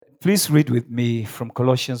Please read with me from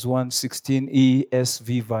Colossians 1:16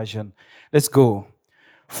 ESV version. Let's go.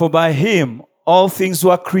 For by him all things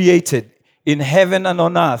were created in heaven and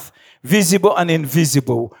on earth, visible and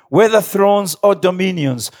invisible, whether thrones or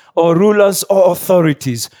dominions or rulers or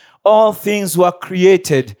authorities. All things were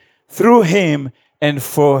created through him and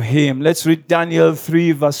for him. Let's read Daniel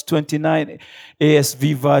 3 verse 29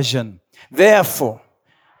 ASV version. Therefore,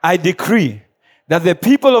 I decree that the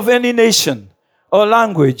people of any nation or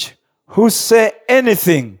language who say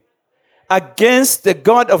anything against the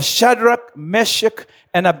God of Shadrach, Meshach,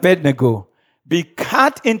 and Abednego be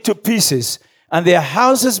cut into pieces, and their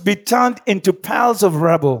houses be turned into piles of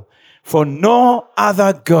rubble. For no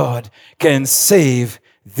other God can save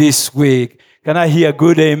this way. Can I hear a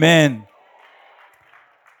good amen?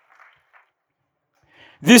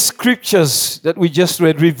 These scriptures that we just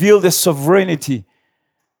read reveal the sovereignty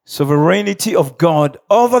of God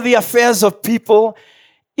over the affairs of people,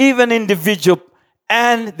 even individual,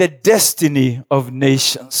 and the destiny of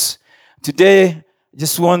nations. Today, I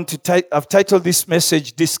just want to I've titled this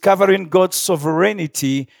message, Discovering God's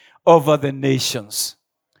Sovereignty over the Nations.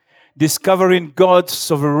 Discovering God's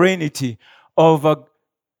sovereignty over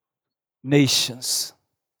nations.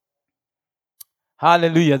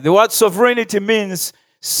 Hallelujah. The word sovereignty means,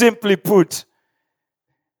 simply put,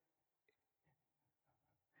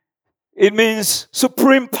 it means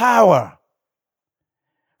supreme power,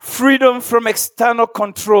 freedom from external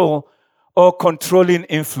control or controlling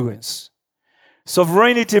influence.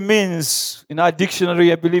 Sovereignty means, in our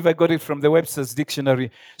dictionary, I believe I got it from the Webster's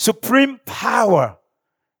dictionary, supreme power.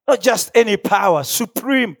 Not just any power,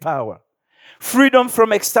 supreme power. Freedom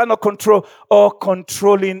from external control or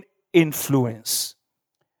controlling influence.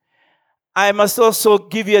 I must also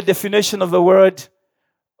give you a definition of the word,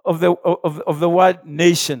 of the word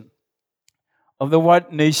nation. Of the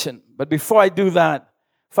word nation. But before I do that,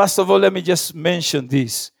 first of all, let me just mention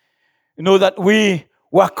this. You know that we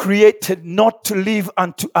were created not to live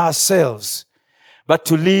unto ourselves, but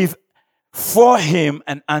to live for him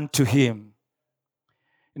and unto him.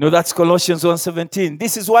 You know, that's Colossians 1:17.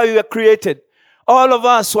 This is why we were created. All of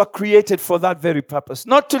us were created for that very purpose.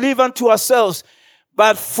 Not to live unto ourselves,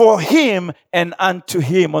 but for him and unto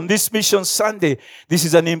him. On this Mission Sunday, this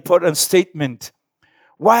is an important statement.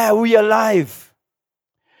 Why are we alive?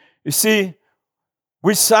 You see,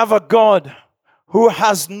 we serve a God who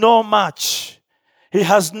has no match. He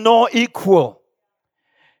has no equal.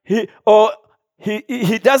 He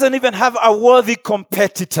doesn't even have a worthy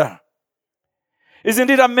competitor.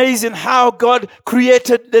 Isn't it amazing how God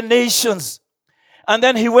created the nations? And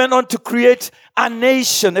then he went on to create a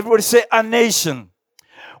nation. Everybody say a nation.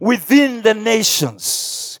 Within the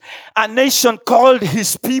nations. A nation called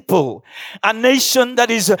his people. A nation that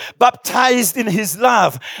is baptized in his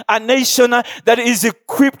love. A nation that is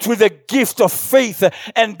equipped with the gift of faith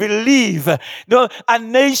and belief. No, a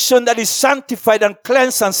nation that is sanctified and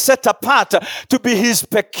cleansed and set apart to be his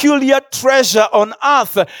peculiar treasure on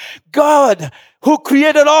earth. God, who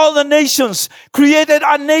created all the nations, created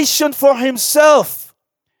a nation for himself.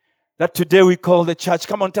 That today we call the church.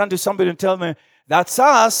 Come on, turn to somebody and tell me, that's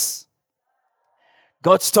us.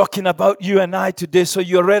 God's talking about you and I today, so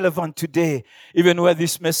you're relevant today, even where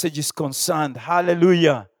this message is concerned.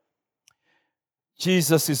 Hallelujah.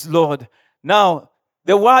 Jesus is Lord. Now,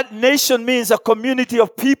 the word nation means a community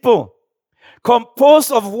of people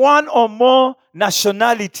composed of one or more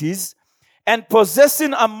nationalities and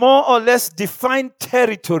possessing a more or less defined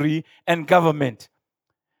territory and government.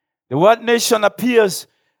 The word nation appears,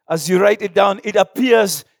 as you write it down, it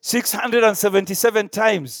appears 677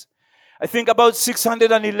 times. I think about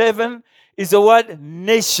 611 is the word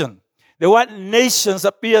nation. The word nations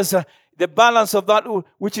appears, the balance of that,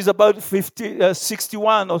 which is about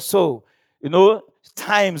 61 or so,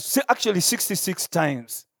 times, actually 66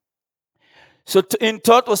 times. So in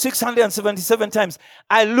total, 677 times.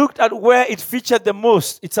 I looked at where it featured the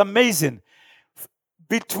most. It's amazing.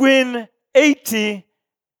 Between 80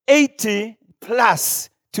 plus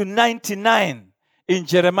to 99 in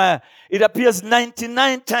Jeremiah. It appears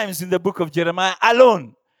 99 times in the book of Jeremiah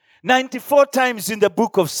alone. 94 times in the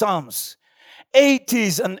book of Psalms.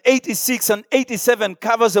 80s and 86 and 87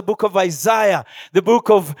 covers the book of Isaiah, the book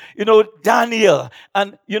of, Daniel.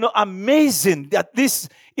 And, amazing that this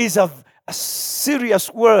is a serious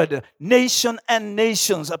word. Nation and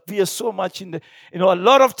nations appear so much in a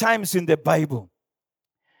lot of times in the Bible.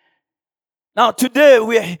 Now, today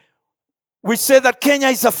we say that Kenya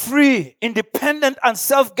is a free, independent, and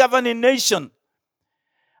self-governing nation.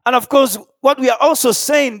 And of course, what we are also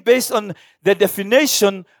saying based on the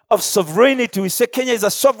definition of sovereignty. We say Kenya is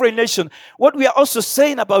a sovereign nation. What we are also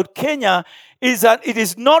saying about Kenya is that it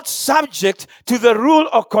is not subject to the rule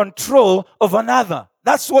or control of another.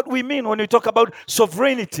 That's what we mean when we talk about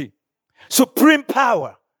sovereignty, supreme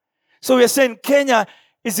power. So we are saying Kenya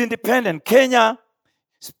is independent. Kenya,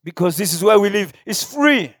 because this is where we live, is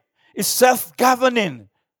free, is self-governing.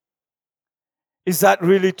 Is that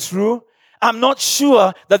really true? I'm not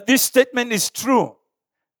sure that this statement is true.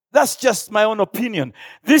 That's just my own opinion.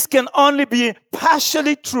 This can only be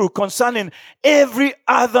partially true concerning every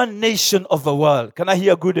other nation of the world. Can I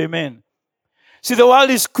hear a good amen? See, the world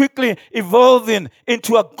is quickly evolving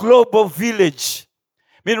into a global village.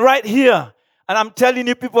 I mean, right here, and I'm telling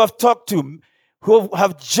you, people I've talked to who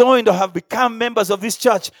have joined or have become members of this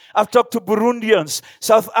church. I've talked to Burundians,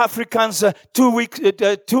 South Africans, about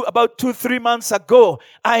 2-3 months ago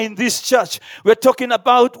are in this church. We're talking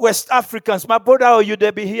about West Africans. My brother, oh, you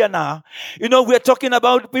there be here now. You know, we're talking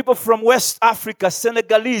about people from West Africa,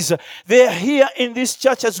 Senegalese. They're here in this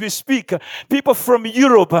church as we speak. People from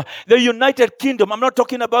Europe, the United Kingdom. I'm not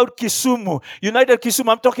talking about Kisumu, United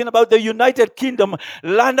Kisumu. I'm talking about the United Kingdom,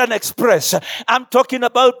 London Express. I'm talking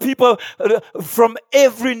about people from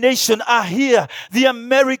every nation are here. The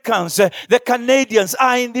Americans, the Canadians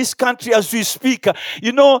are in this country as we speak.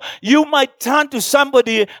 You know, you might turn to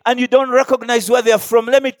somebody and you don't recognize where they are from.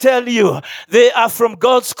 Let me tell you, they are from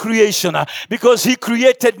God's creation because He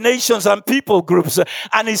created nations and people groups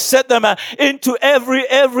and He set them into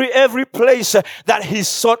every place that He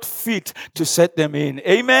sought fit to set them in.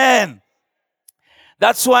 Amen.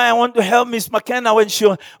 That's why I want to help Miss McKenna when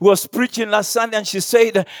she was preaching last Sunday and she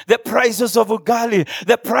said the prices of ugali,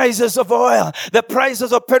 the prices of oil, the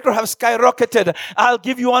prices of petrol have skyrocketed. I'll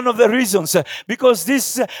give you one of the reasons. Because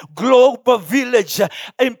this global village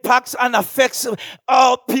impacts and affects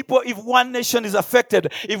all people if one nation is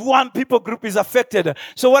affected, if one people group is affected.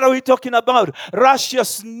 So what are we talking about? Russia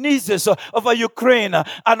sneezes over Ukraine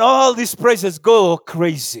and all these prices go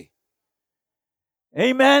crazy.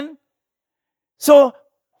 Amen. So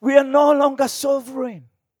we are no longer sovereign.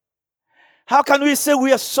 How can we say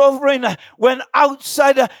we are sovereign when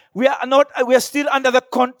outside we are not? We are still under the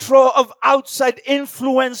control of outside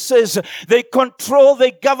influences. They control, they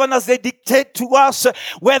govern us, they dictate to us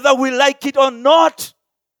whether we like it or not.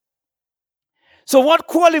 So what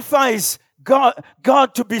qualifies God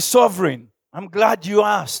to be sovereign? I'm glad you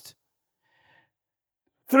asked.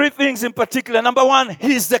 3 things in particular. Number 1,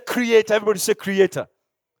 He's the creator. Everybody say creator.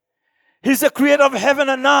 He's the creator of heaven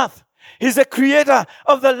and earth. He's the creator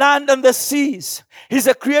of the land and the seas. He's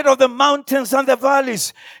the creator of the mountains and the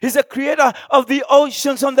valleys. He's the creator of the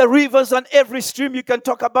oceans and the rivers and every stream you can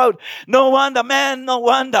talk about. No wonder, man, no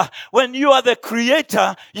wonder. When you are the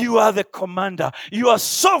creator, you are the commander. You are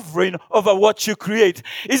sovereign over what you create.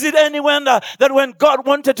 Is it any wonder that when God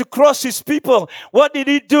wanted to cross His people, what did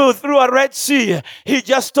He do through a Red Sea? He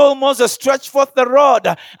just told Moses, stretch forth the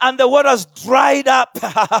rod, and the waters dried up.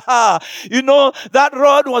 You know, that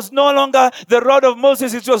rod was no longer the rod of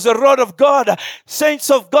Moses, it was the rod of God. Saints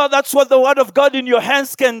of God, that's what the word of God in your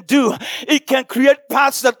hands can do. It can create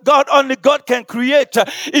paths that only God can create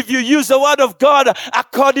if you use the word of God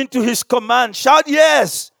according to His command. Shout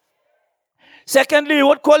yes. Secondly,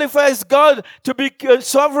 what qualifies God to be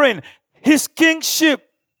sovereign? His kingship.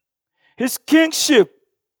 His kingship.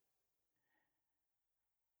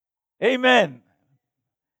 Amen.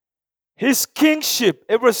 His kingship.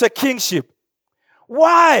 Everyone say kingship.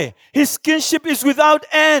 Why? His kingship is without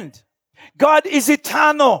end. God is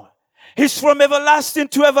eternal. He's from everlasting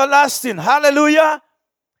to everlasting. Hallelujah.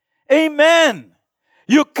 Amen.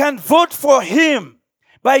 You can vote for Him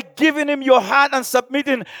by giving Him your heart and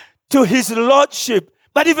submitting to His lordship.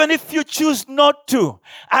 But even if you choose not to,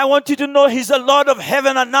 I want you to know He's the Lord of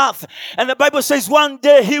heaven and earth. And the Bible says one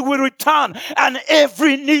day He will return and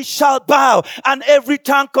every knee shall bow and every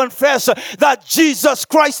tongue confess that Jesus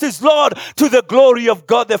Christ is Lord to the glory of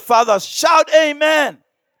God the Father. Shout amen.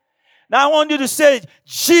 Now I want you to say,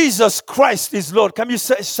 Jesus Christ is Lord. Can you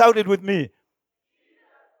shout it with me?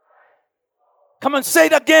 Come on, say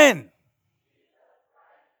it again.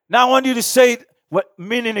 Now I want you to say it,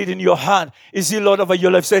 meaning it in your heart. Is He Lord over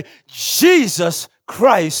your life? Say, Jesus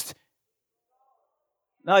Christ.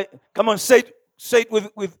 Now, come on, say it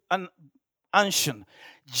with an unction.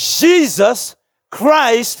 Jesus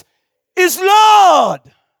Christ is Lord.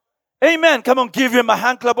 Amen. Come on, give Him a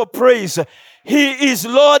hand clap of praise. He is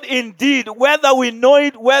Lord indeed. Whether we know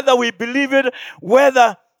it, whether we believe it,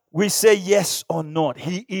 whether we say yes or not,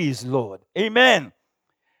 He is Lord. Amen.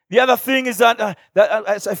 The other thing is that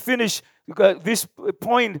as I finish this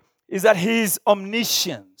point, is that He is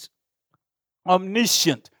omniscient.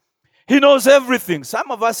 Omniscient. He knows everything.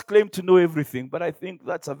 Some of us claim to know everything, but I think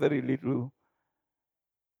that's a very little,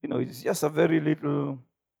 it's just a very little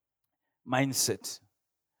mindset.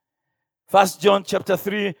 1 John chapter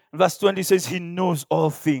 3, verse 20 says, He knows all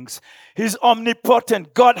things. He's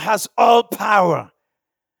omnipotent. God has all power.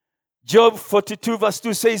 Job 42, verse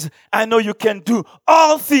 2 says, I know you can do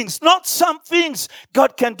all things, not some things.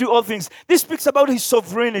 God can do all things. This speaks about His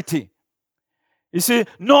sovereignty. You see,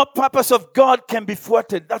 no purpose of God can be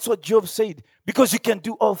thwarted. That's what Job said. Because you can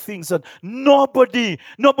do all things. And nobody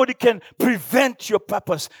can prevent your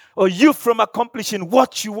purpose or you from accomplishing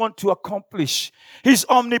what you want to accomplish. He's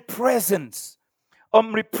omnipresent.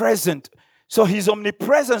 So His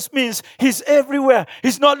omnipresence means He's everywhere.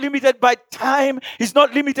 He's not limited by time. He's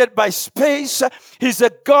not limited by space. He's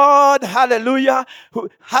a God, hallelujah.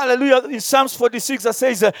 Hallelujah. In Psalms 46, it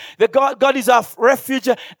says, God is our refuge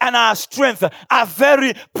and our strength, our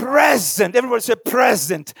very present. Everybody say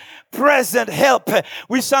present. Present help.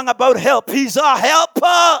 We sang about help. He's our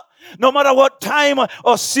helper. No matter what time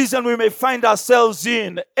or season we may find ourselves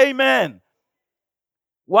in. Amen.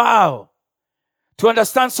 Wow. To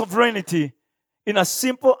understand sovereignty in a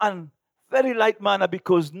simple and very light manner,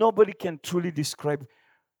 because nobody can truly describe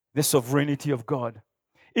the sovereignty of God.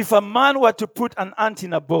 If a man were to put an ant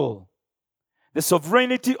in a bowl, the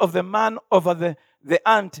sovereignty of the man over the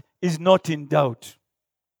ant is not in doubt.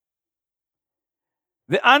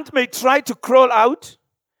 The ant may try to crawl out,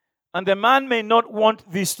 and the man may not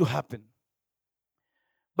want this to happen.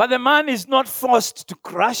 But the man is not forced to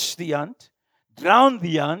crush the ant, drown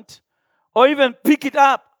the ant, or even pick it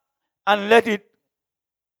up and let it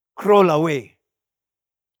crawl away.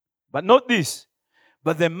 But note this,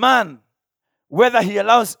 but the man, whether he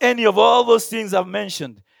allows any of all those things I've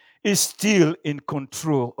mentioned, is still in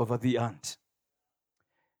control over the ant.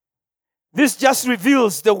 This just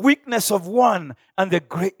reveals the weakness of one and the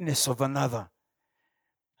greatness of another.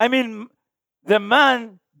 I mean, the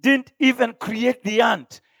man didn't even create the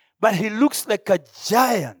ant, but he looks like a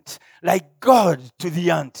giant, like God to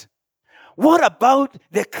the ant. What about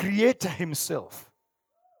the Creator Himself?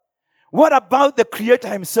 What about the Creator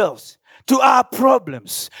Himself? To our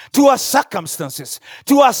problems, to our circumstances,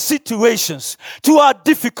 to our situations, to our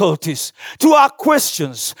difficulties, to our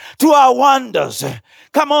questions, to our wonders.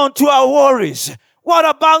 Come on, to our worries. What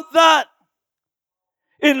about that?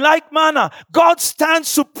 In like manner, God stands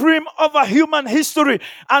supreme over human history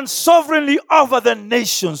and sovereignly over the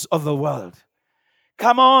nations of the world.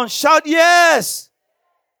 Come on, shout yes.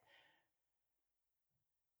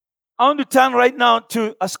 I want to turn right now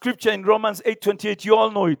to a scripture in Romans 8:28. You all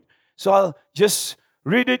know it. So I'll just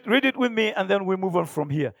read it with me, and then we move on from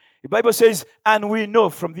here. The Bible says, and we know,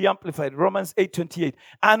 from the Amplified, Romans 8:28,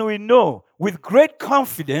 and we know with great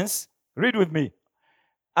confidence, read with me,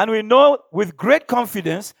 and we know with great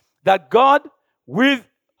confidence that God,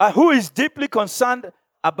 who is deeply concerned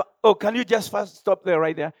about, can you just first stop there,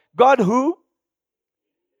 right there? God who?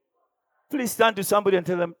 Please stand to somebody and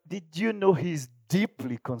tell them, did you know He's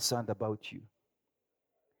deeply concerned about you?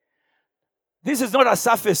 This is not a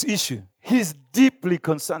surface issue. He's deeply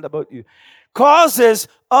concerned about you. Causes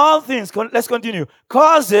all things, let's continue.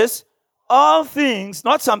 Causes all things,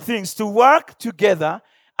 not some things, to work together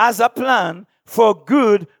as a plan for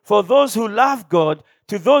good for those who love God,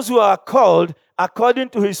 to those who are called according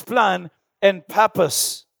to His plan and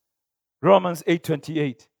purpose. Romans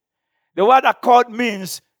 8:28. The word accord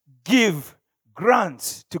means give,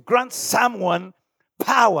 grant, to grant someone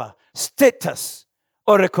power, status,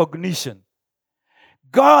 or recognition.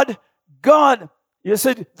 God, you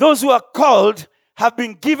said, those who are called have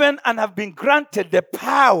been given and have been granted the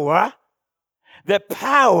power,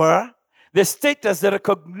 the status, the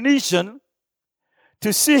recognition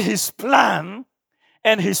to see His plan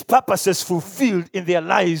and His purposes fulfilled in their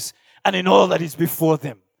lives and in all that is before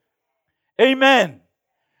them. Amen.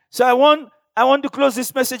 So I want to close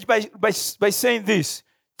this message by saying this.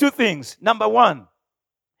 Two things. Number one,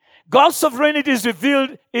 God's sovereignty is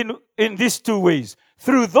revealed in these two ways.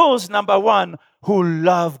 Through those, number one, who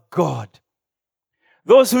love God.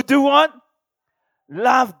 Those who do what?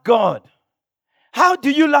 Love God. How do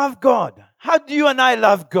you love God? How do you and I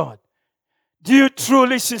love God? Do you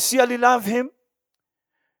truly, sincerely love Him?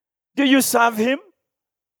 Do you serve Him?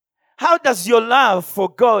 How does your love for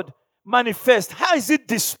God manifest? How is it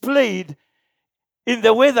displayed in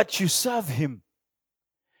the way that you serve Him?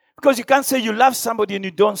 Because you can't say you love somebody and you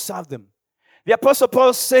don't serve them. The Apostle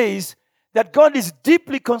Paul says that God is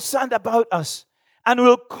deeply concerned about us and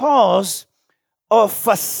will cause or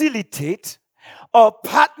facilitate or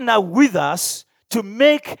partner with us to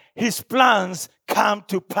make His plans come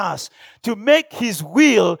to pass, to make his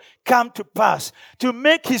will come to pass, to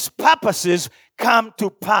make his purposes come to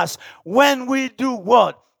pass. When we do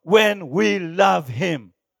what? When we love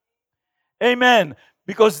him. Amen.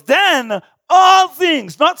 Because then all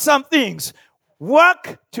things, not some things,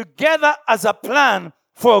 work together as a plan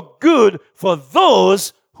for good for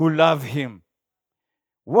those who love him.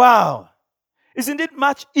 Wow. Isn't it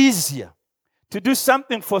much easier to do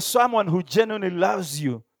something for someone who genuinely loves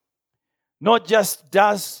you, not just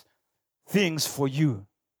does things for you?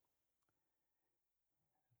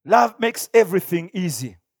 Love makes everything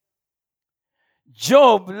easy.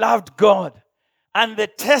 Job loved God, and the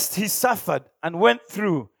test he suffered and went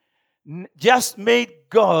through just made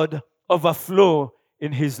God overflow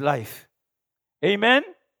in his life. Amen?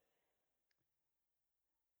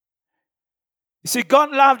 You see,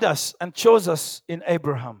 God loved us and chose us in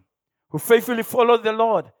Abraham, who faithfully followed the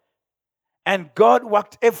Lord, and God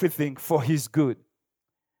worked everything for his good.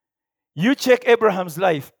 You check Abraham's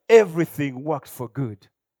life, everything worked for good.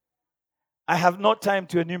 I have no time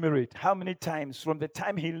to enumerate how many times from the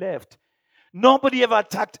time he left, nobody ever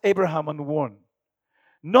attacked Abraham and won.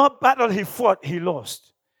 No battle he fought, he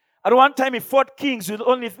lost. At one time, he fought kings with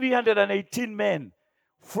only 318 men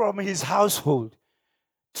from his household,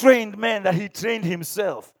 trained men that he trained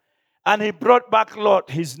himself. And he brought back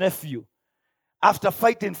Lot, his nephew, after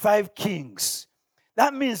fighting 5 kings.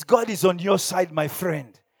 That means God is on your side, my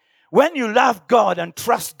friend. When you love God and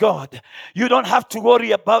trust God, you don't have to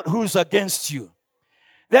worry about who's against you.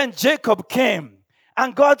 Then Jacob came,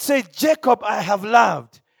 and God said, Jacob, I have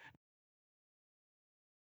loved.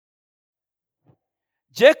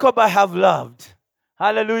 Jacob, I have loved.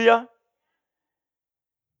 Hallelujah.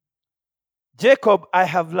 Jacob, I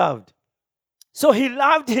have loved. So he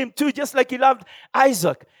loved him too, just like he loved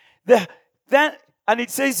Isaac. And it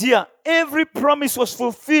says here, every promise was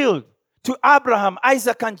fulfilled to Abraham,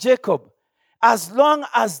 Isaac, and Jacob, as long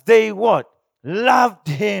as they what? Loved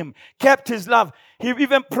him, kept his love. He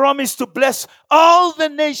even promised to bless all the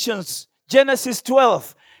nations. Genesis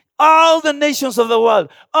 12. All the nations of the world.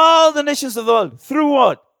 All the nations of the world. Through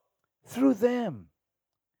what? Through them.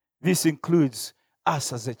 This includes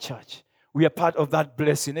us as a church. We are part of that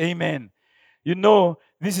blessing. Amen. You know,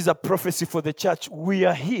 this is a prophecy for the church. We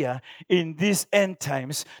are here in these end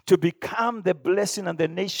times to become the blessing and the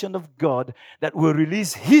nation of God that will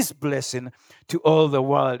release his blessing to all the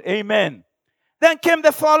world. Amen. Then came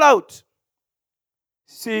the fallout.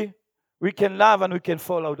 See, we can love and we can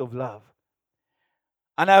fall out of love.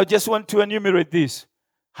 And I just want to enumerate this.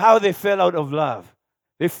 How they fell out of love.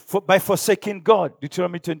 By forsaking God,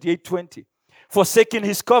 Deuteronomy 28:20. Forsaking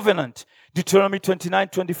his covenant, Deuteronomy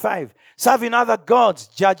 29:25. Serving other gods,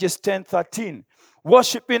 Judges 10:13.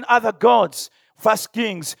 Worshipping other gods, 1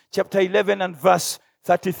 Kings chapter 11 and verse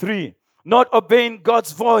 33. Not obeying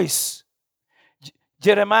God's voice,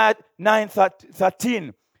 Jeremiah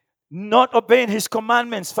 9:13. Not obeying his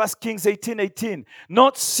commandments, 1 Kings 18:18.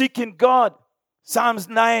 Not seeking God, Psalms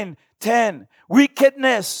 9:10.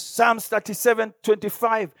 Wickedness, Psalms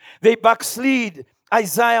 37:25. They backslid,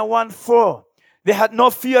 Isaiah 1:4. They had no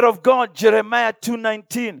fear of God, Jeremiah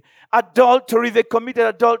 2:19. Adultery, they committed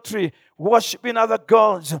adultery, worshiping other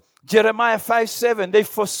gods, Jeremiah 5:7. They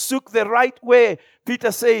forsook the right way,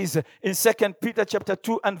 Peter says in 2 Peter chapter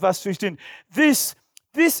 2 and verse 15. This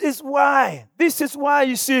is why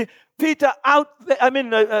you see Peter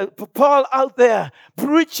Paul out there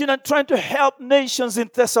preaching and trying to help nations in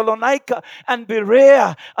Thessalonica and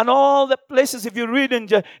Berea and all the places. If you read in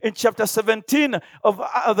chapter 17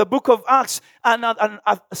 of the book of Acts, and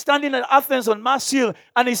standing at Athens on Mars Hill,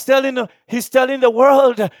 and he's telling the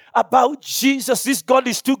world about Jesus. This God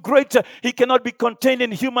is too great. He cannot be contained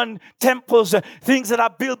in human temples, things that are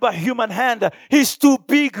built by human hand. He's too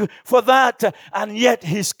big for that. And yet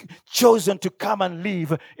he's chosen to come and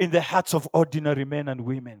live in the hearts of ordinary men and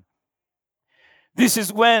women. This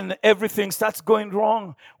is when everything starts going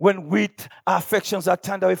wrong, when our affections are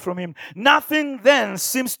turned away from him. Nothing then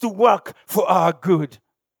seems to work for our good.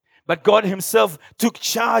 But God himself took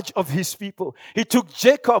charge of his people. He took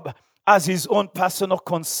Jacob as his own personal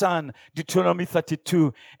concern. Deuteronomy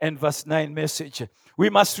 32 and verse 9 message. We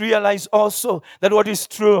must realize also that what is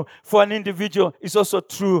true for an individual is also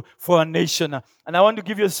true for a nation. And I want to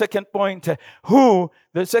give you a second point. It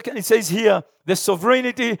says here, the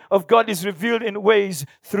sovereignty of God is revealed in ways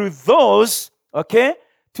through those, okay?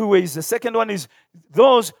 2 ways. The second one is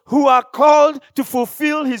those who are called to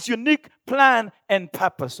fulfill his unique plan and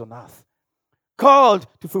purpose on earth. Called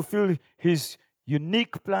to fulfill his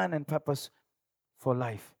unique plan and purpose for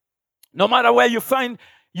life. No matter where you find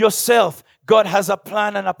yourself, God has a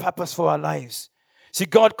plan and a purpose for our lives. See,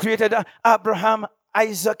 God created Abraham,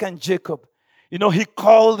 Isaac, and Jacob. He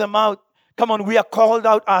called them out. Come on, we are called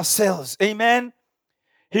out ourselves. Amen.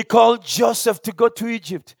 He called Joseph to go to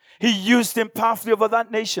Egypt. He used him powerfully over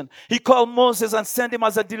that nation. He called Moses and sent him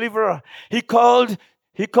as a deliverer. He called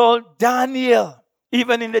Daniel,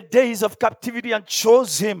 even in the days of captivity, and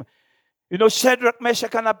chose him. Shadrach,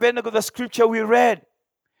 Meshach, and Abednego, the scripture we read,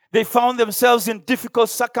 they found themselves in difficult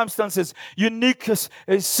circumstances, unique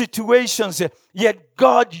situations, yet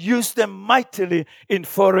God used them mightily in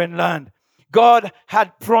foreign land. God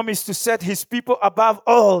had promised to set his people above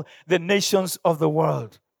all the nations of the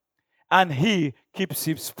world. And he keeps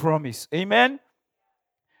his promise. Amen?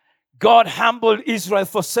 God humbled Israel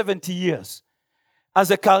for 70 years. As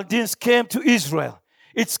the Chaldeans came to Israel,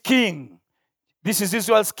 its king, this is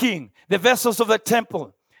Israel's king, the vessels of the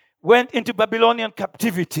temple, went into Babylonian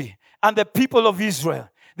captivity. And the people of Israel,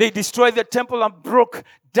 they destroyed the temple and broke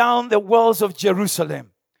down the walls of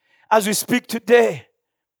Jerusalem. As we speak today,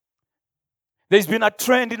 there's been a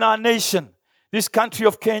trend in our nation, this country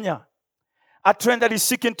of Kenya, a trend that is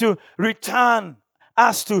seeking to return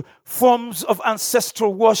us to forms of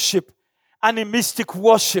ancestral worship, animistic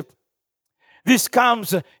worship. This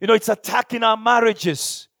comes, it's attacking our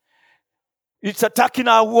marriages. It's attacking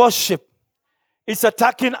our worship. It's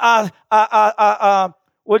attacking our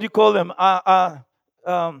what do you call them?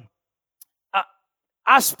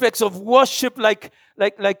 Aspects of worship like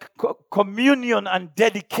communion and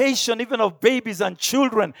dedication, even of babies and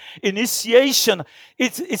children, initiation.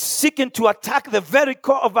 It's seeking to attack the very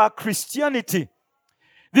core of our Christianity.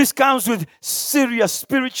 This comes with serious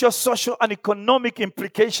spiritual, social, and economic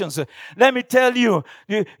implications. Let me tell you,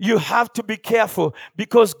 you have to be careful,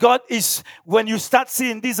 because God is, when you start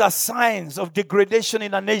seeing these are signs of degradation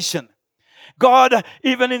in a nation. God,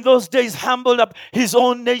 even in those days, humbled up his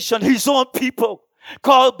own nation, his own people,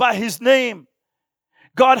 called by his name.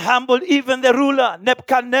 God humbled even the ruler,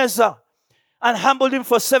 Nebuchadnezzar, and humbled him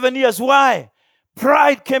for 7 years. Why?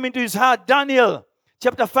 Pride came into his heart. Daniel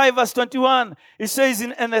chapter 5 verse 21, it says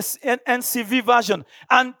in NCV version,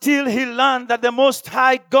 until he learned that the Most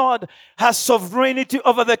High God has sovereignty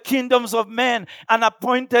over the kingdoms of men and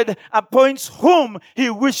appoints whom he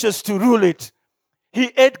wishes to rule it.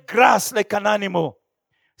 He ate grass like an animal.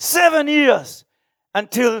 7 years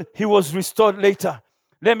until he was restored later.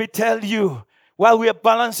 Let me tell you, while we are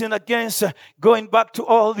balancing against going back to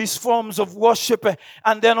all these forms of worship,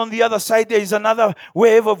 and then on the other side there is another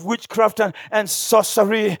wave of witchcraft and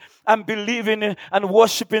sorcery and believing in and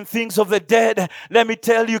worshiping things of the dead. Let me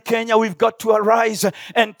tell you, Kenya, we've got to arise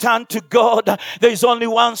and turn to God. There is only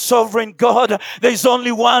one sovereign God. There is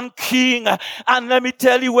only one King. And let me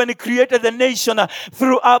tell you, when he created the nation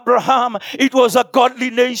through Abraham, it was a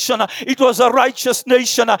godly nation. It was a righteous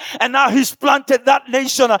nation. And now he's planted that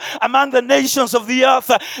nation among the nations of the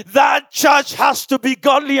earth. That church has to be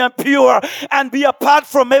godly and pure and be apart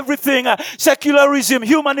from everything, secularism,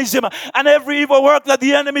 humanism, and every evil work that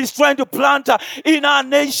the enemy is trying to plant in our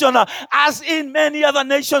nation, as in many other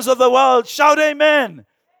nations of the world. Shout amen.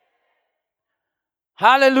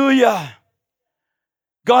 Hallelujah.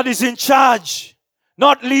 God is in charge,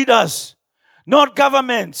 not leaders, not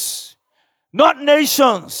governments, not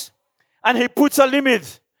nations. And he puts a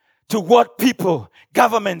limit to what people,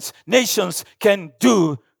 governments, nations can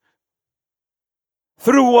do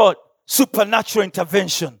through what? Supernatural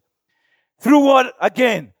intervention. Through what?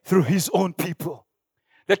 Again, through his own people.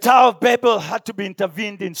 The Tower of Babel had to be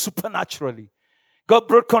intervened in supernaturally. God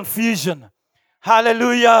brought confusion.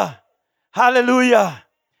 Hallelujah. Hallelujah.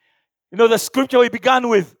 The scripture we began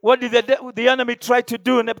with, what did the enemy try to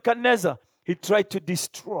do, Nebuchadnezzar? He tried to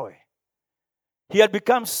destroy. He had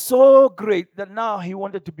become so great that now he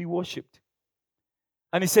wanted to be worshipped.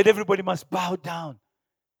 And he said everybody must bow down.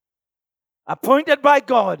 Appointed by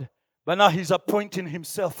God, but now he's appointing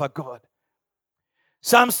himself a God.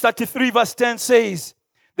 Psalms 33 verse 10 says,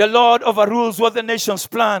 the Lord overrules what the nations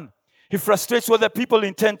plan. He frustrates what the people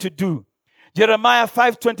intend to do. Jeremiah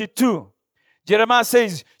 5:22. Jeremiah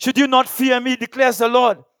says, should you not fear me, declares the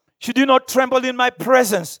Lord? Should you not tremble in my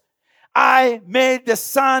presence? I made the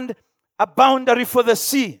sand a boundary for the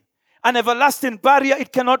sea, an everlasting barrier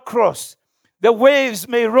it cannot cross. The waves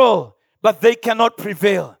may roll, but they cannot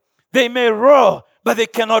prevail. They may roar, but they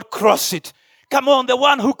cannot cross it. Come on, the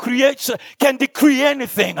one who creates can decree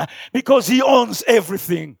anything because he owns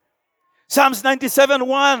everything. Psalms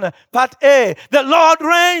 97:1, part A. The Lord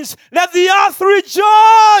reigns, let the earth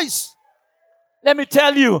rejoice. Let me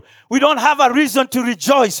tell you, we don't have a reason to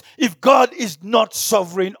rejoice if God is not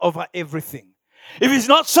sovereign over everything. If he's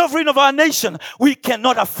not sovereign over our nation, we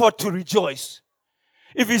cannot afford to rejoice.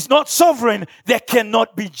 If he's not sovereign, there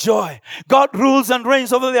cannot be joy. God rules and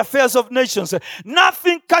reigns over the affairs of nations.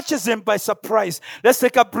 Nothing catches him by surprise. Let's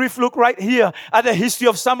take a brief look right here at the history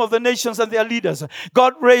of some of the nations and their leaders.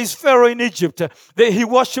 God raised Pharaoh in Egypt. He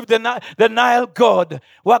worshipped the Nile god,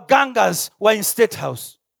 where Gangas were in State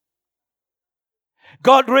House.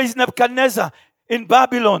 God raised Nebuchadnezzar in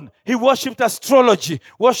Babylon. He worshipped astrology,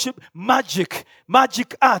 worshipped magic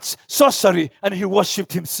arts, sorcery, and he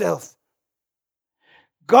worshipped himself.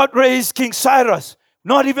 God raised King Cyrus,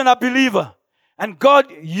 not even a believer. And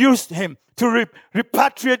God used him to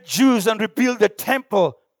repatriate Jews and rebuild the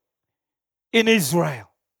temple in Israel.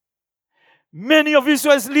 Many of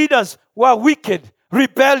Israel's leaders were wicked,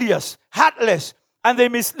 rebellious, heartless, and they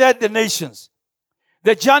misled the nations.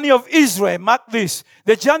 The journey of Israel, mark this,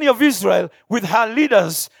 the journey of Israel with her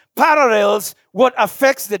leaders parallels what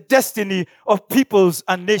affects the destiny of peoples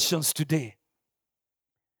and nations today.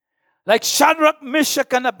 Like Shadrach,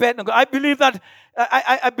 Meshach, and Abednego. I believe that,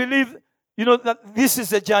 I believe, that this is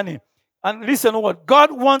the journey. And listen to what?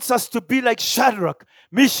 God wants us to be like Shadrach,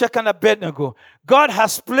 Meshach, and Abednego. God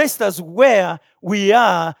has placed us where we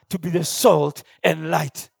are to be the salt and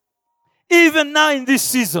light. Even now in this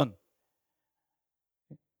season.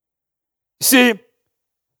 See,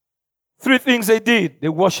 three things they did. They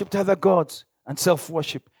worshipped other gods and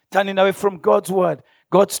self-worship, turning away from God's word,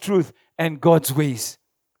 God's truth, and God's ways.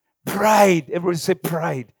 Pride. Everybody say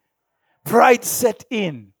pride. Pride set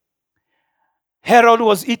in. Herod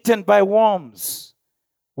was eaten by worms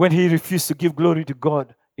when he refused to give glory to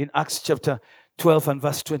God in Acts chapter 12 and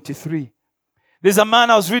verse 23. There's a man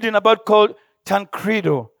I was reading about called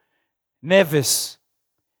Tancredo Neves.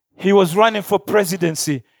 He was running for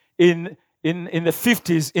presidency in the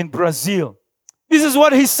 50s in Brazil. This is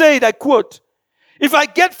what he said, I quote, "If I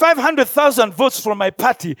get 500,000 votes from my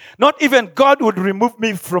party, not even God would remove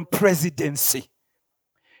me from presidency."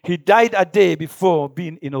 He died a day before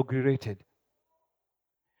being inaugurated.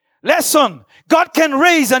 Lesson: God can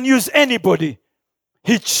raise and use anybody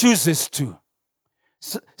He chooses to.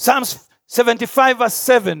 Psalms 75 verse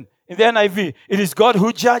 7 in the NIV, "It is God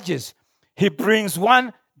who judges. He brings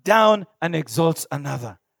one down and exalts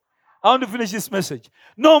another." I want to finish this message.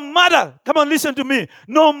 No matter, come on, listen to me.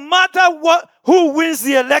 No matter who wins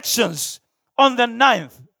the elections on the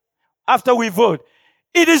 9th, after we vote,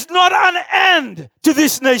 it is not an end to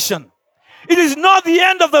this nation. It is not the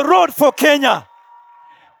end of the road for Kenya.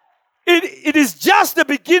 It is just the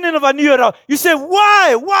beginning of a new era. You say,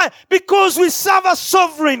 why? Why? Because we serve a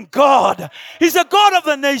sovereign God. He's a God of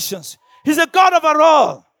the nations. He's a God of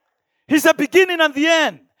all. He's the beginning and the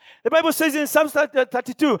end. The Bible says in Psalm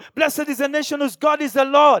 32, "Blessed is the nation whose God is the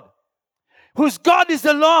Lord." Whose God is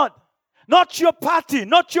the Lord. Not your party,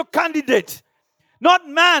 not your candidate, not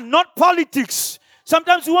man, not politics.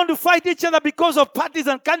 Sometimes we want to fight each other because of parties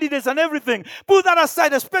and candidates and everything. Put that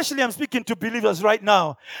aside, especially I'm speaking to believers right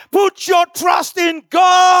now. Put your trust in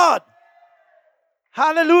God.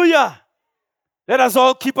 Hallelujah. Let us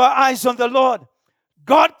all keep our eyes on the Lord.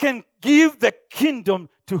 God can give the kingdom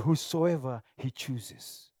to whosoever He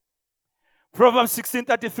chooses. Proverbs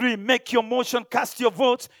 16:33, "Make your motion, cast your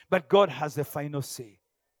votes, but God has the final say."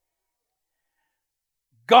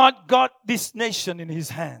 God got this nation in His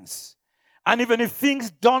hands. And even if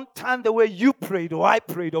things don't turn the way you prayed or I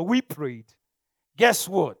prayed or we prayed, guess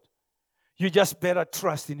what? You just better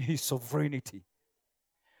trust in His sovereignty.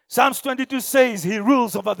 Psalms 22 says He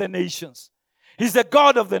rules over the nations. He's the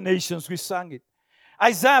God of the nations. We sang it.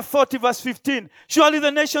 Isaiah 40 verse 15, "Surely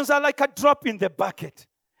the nations are like a drop in the bucket."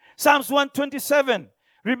 Psalms 127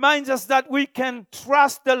 reminds us that we can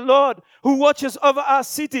trust the Lord who watches over our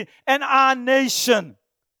city and our nation.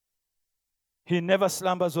 He never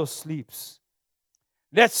slumbers or sleeps.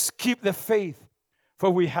 Let's keep the faith,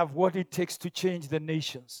 for we have what it takes to change the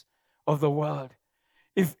nations of the world.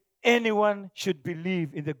 If anyone should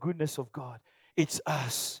believe in the goodness of God, it's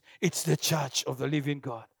us. It's the church of the living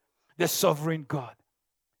God, the sovereign God.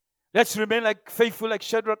 Let's remain faithful like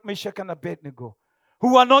Shadrach, Meshach, and Abednego,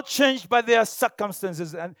 who are not changed by their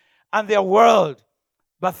circumstances and their world,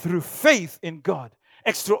 but through faith in God,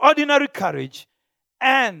 extraordinary courage,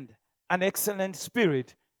 and an excellent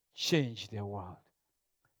spirit change their world.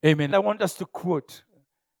 Amen. I want us to quote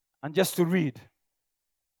and just to read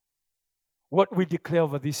what we declare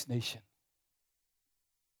over this nation.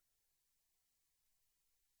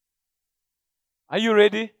 Are you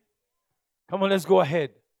ready? Come on, let's go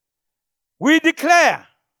ahead. We declare.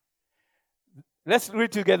 Let's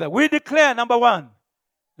read together. We declare, number one,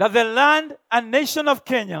 that the land and nation of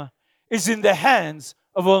Kenya is in the hands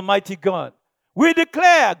of Almighty God. We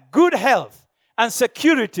declare good health and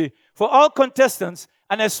security for all contestants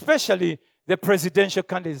and especially the presidential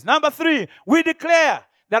candidates. Number 3, we declare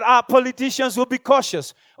that our politicians will be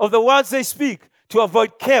cautious of the words they speak to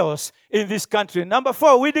avoid chaos in this country. Number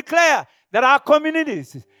 4, we declare that our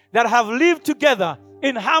communities that have lived together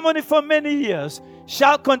in harmony for many years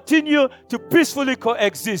shall continue to peacefully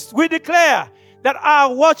coexist. We declare that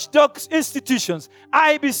our watchdog institutions,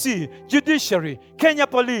 IEBC, judiciary, Kenya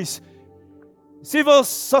Police, civil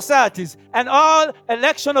societies, and all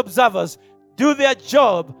election observers do their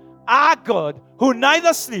job. Our God, who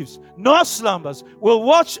neither sleeps nor slumbers, will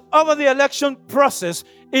watch over the election process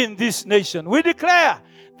in this nation. We declare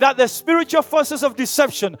that the spiritual forces of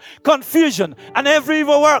deception, confusion, and every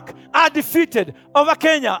evil work are defeated over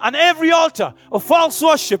Kenya, and every altar of false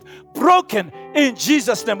worship broken in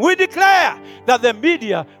Jesus' name. We declare that the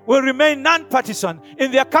media will remain non-partisan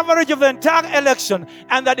in their coverage of the entire election,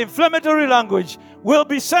 and that inflammatory language will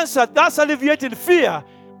be censored, thus alleviating fear,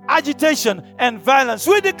 agitation, and violence.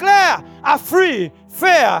 We declare a free,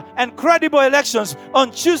 fair, and credible elections on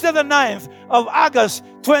Tuesday the 9th of August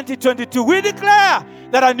 2022. We declare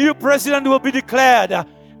that a new president will be declared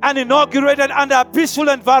and inaugurated under a peaceful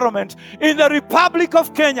environment in the Republic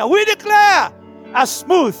of Kenya. We declare a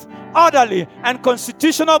smooth, orderly, and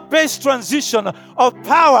constitutional-based transition of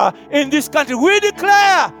power in this country. We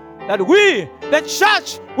declare that we, the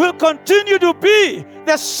church, will continue to be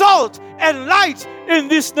the salt and light in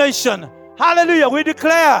this nation. Hallelujah. We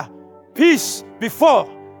declare peace before,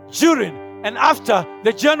 during, and after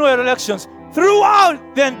the general elections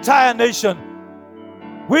throughout the entire nation.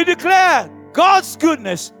 We declare God's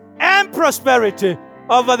goodness and prosperity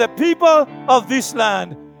over the people of this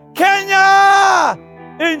land. Kenya!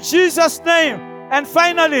 In Jesus' name. And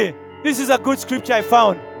finally, this is a good scripture I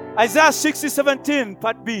found. Isaiah 60:17,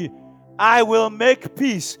 part B. I will make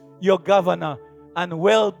peace your governor and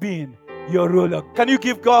well-being your ruler. Can you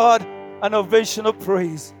give God an ovation of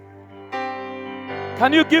praise?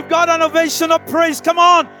 Can you give God an ovation of praise? Come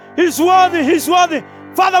on. He's worthy. He's worthy.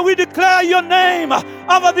 Father, we declare your name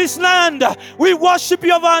over this land. We worship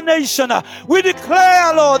you over our nation. We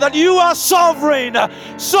declare, Lord, that you are sovereign,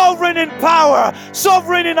 sovereign in power,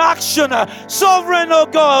 sovereign in action, sovereign, oh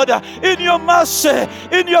God, in your mercy,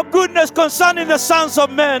 in your goodness concerning the sons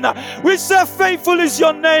of men. We say faithful is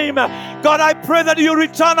your name. God, I pray that you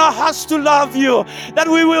return our hearts to love you, that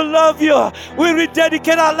we will love you. We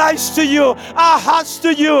rededicate our lives to you, our hearts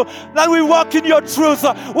to you, that we walk in your truth,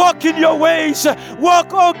 walk in your ways, walk,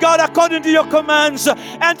 oh God, according to your commands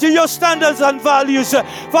and to your standards and values.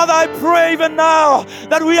 Father, I pray even now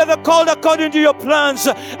that we are the called according to your plans,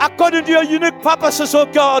 according to your unique purposes, oh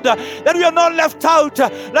God, that we are not left out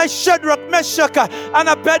like Shadrach, Meshach, and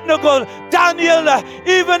Abednego, Daniel,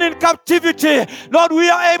 even in captivity. Lord, we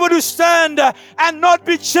are able to stand and not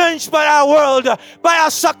be changed by our world, by our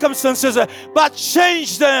circumstances, but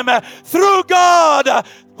change them through God,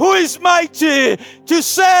 who is mighty to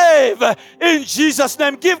save. In Jesus'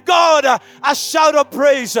 name, give God a shout of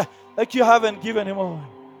praise like you haven't given him all.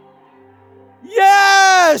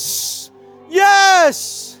 Yes!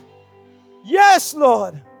 Yes! Yes,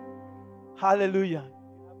 Lord. Hallelujah.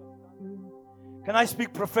 Can I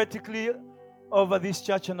speak prophetically over this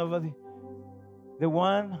church and over the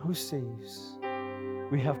one who saves?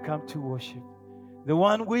 We have come to worship. The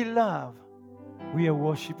one we love, we are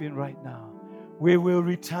worshiping right now. We will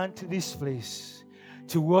return to this place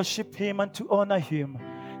to worship him and to honor him.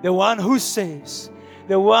 The one who saves,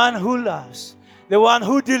 the one who loves, the one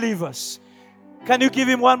who delivers. Can you give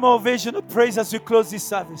him one more ovation of praise as we close this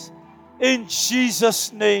service? In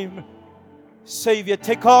Jesus' name, Savior,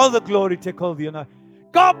 take all the glory, take all the honor.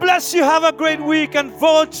 God bless you. Have a great week and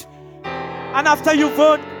vote. And after you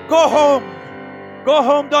vote, go home. Go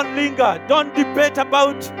home. Don't linger. Don't debate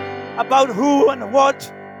about who and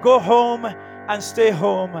what. Go home and stay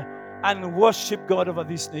home and worship God over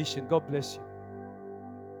this nation. God bless you.